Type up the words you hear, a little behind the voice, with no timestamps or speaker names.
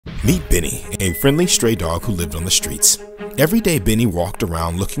Meet Benny, a friendly stray dog who lived on the streets. Every day Benny walked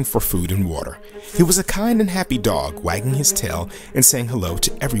around looking for food and water. He was a kind and happy dog, wagging his tail and saying hello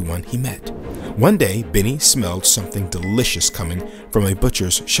to everyone he met. One day, Benny smelled something delicious coming from a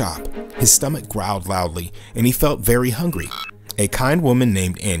butcher's shop. His stomach growled loudly, and he felt very hungry. A kind woman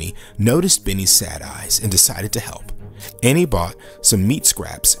named Annie noticed Benny's sad eyes and decided to help. Annie bought some meat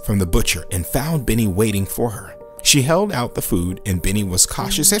scraps from the butcher and found Benny waiting for her. She held out the food, and Benny was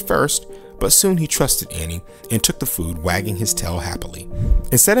cautious at first, but soon he trusted Annie and took the food, wagging his tail happily.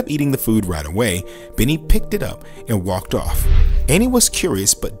 Instead of eating the food right away, Benny picked it up and walked off. Annie was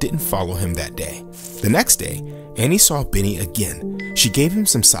curious but didn't follow him that day. The next day, Annie saw Benny again. She gave him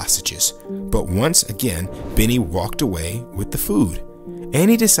some sausages, but once again, Benny walked away with the food.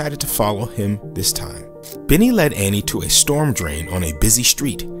 Annie decided to follow him this time. Benny led Annie to a storm drain on a busy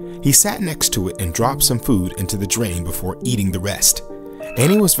street. He sat next to it and dropped some food into the drain before eating the rest.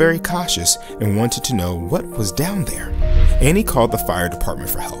 Annie was very cautious and wanted to know what was down there. Annie called the fire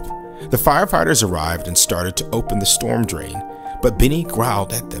department for help. The firefighters arrived and started to open the storm drain, but Benny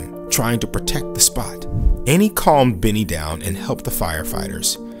growled at them, trying to protect the spot. Annie calmed Benny down and helped the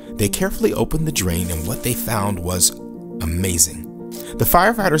firefighters. They carefully opened the drain, and what they found was amazing. The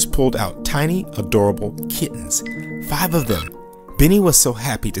firefighters pulled out tiny, adorable kittens, 5 of them. Benny was so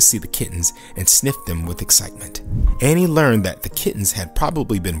happy to see the kittens and sniffed them with excitement. Annie learned that the kittens had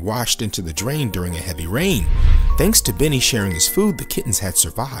probably been washed into the drain during a heavy rain. Thanks to Benny sharing his food, the kittens had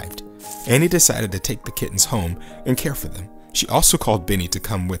survived. Annie decided to take the kittens home and care for them. She also called Benny to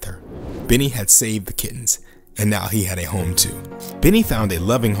come with her. Benny had saved the kittens, and now he had a home too. Benny found a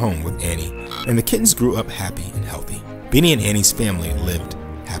loving home with Annie, and the kittens grew up happy and healthy. Benny and Annie's family lived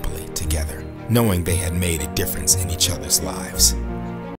happily together, knowing they had made a difference in each other's lives.